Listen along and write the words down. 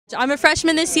I'm a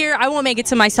freshman this year. I won't make it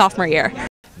to my sophomore year.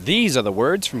 These are the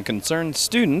words from concerned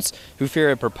students who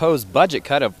fear a proposed budget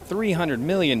cut of $300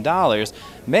 million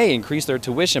may increase their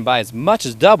tuition by as much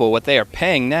as double what they are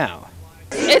paying now.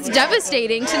 It's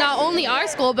devastating to not only our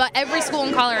school, but every school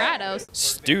in Colorado.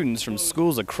 Students from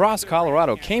schools across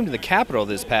Colorado came to the Capitol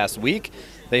this past week.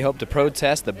 They hope to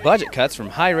protest the budget cuts from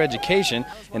higher education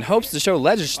in hopes to show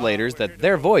legislators that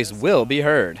their voice will be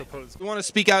heard. We want to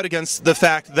speak out against the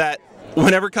fact that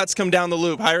whenever cuts come down the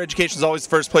loop, higher education is always the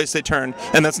first place they turn,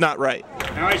 and that's not right.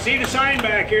 Now I see the sign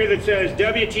back here that says,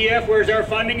 WTF, where's our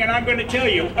funding? And I'm going to tell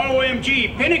you,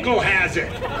 OMG, Pinnacle has it.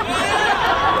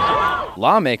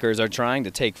 Lawmakers are trying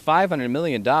to take $500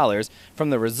 million from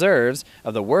the reserves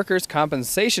of the workers'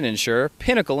 compensation insurer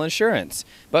Pinnacle Insurance.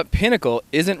 But Pinnacle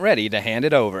isn't ready to hand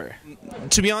it over.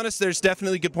 To be honest, there's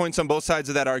definitely good points on both sides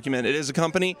of that argument. It is a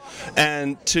company,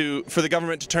 and for the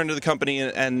government to turn to the company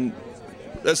and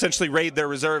essentially raid their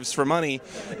reserves for money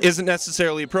isn't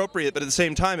necessarily appropriate, but at the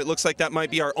same time it looks like that might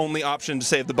be our only option to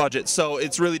save the budget. So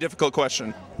it's a really difficult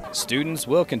question. Students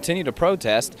will continue to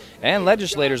protest, and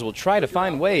legislators will try to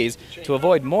find ways to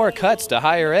avoid more cuts to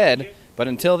higher ed, but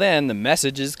until then the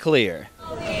message is clear.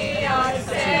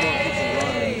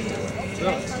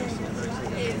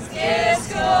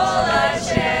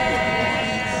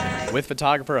 With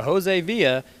photographer Jose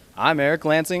Villa, I'm Eric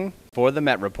Lansing for the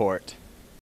Met Report.